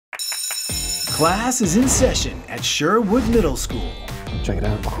Class is in session at Sherwood Middle School. Check it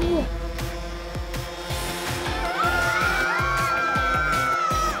out. Cool.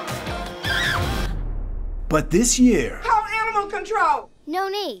 But this year, Call animal control. No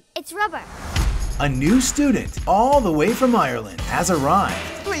need. It's rubber. a new student all the way from Ireland has arrived.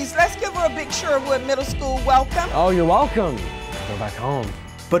 Please, let's give her a big Sherwood Middle School welcome. Oh, you're welcome. Go back home.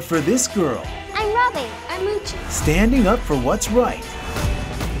 But for this girl, I'm Robyn. I'm Moochie. standing up for what's right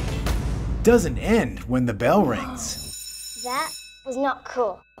doesn't end when the bell rings. That was not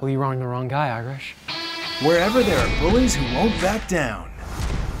cool. Well, you wronged the wrong guy, Irish. Wherever there are bullies who won't back down,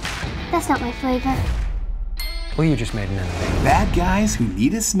 That's not my flavor. Well, you just made an enemy. Bad guys who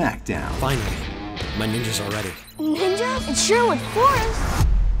need a smackdown. Finally, my ninjas are ready. Ninjas? It's Sherwood Forest.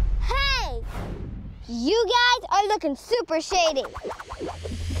 Hey! You guys are looking super shady.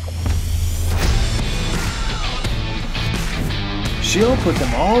 she'll put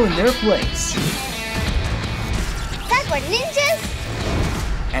them all in their place That's what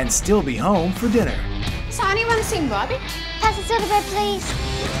ninjas? and still be home for dinner. So anyone seen Bobby? Pass the soda bread, please.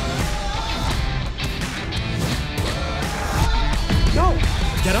 Go!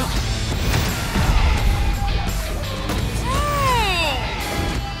 Get up! Hey!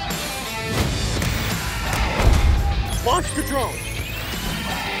 Launch control!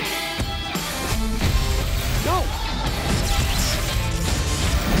 Go!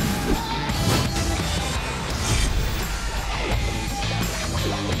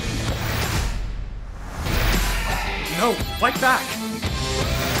 No, fight back!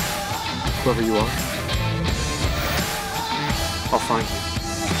 Whoever you are, I'll find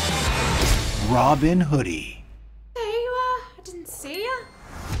you. Robyn Hoodie.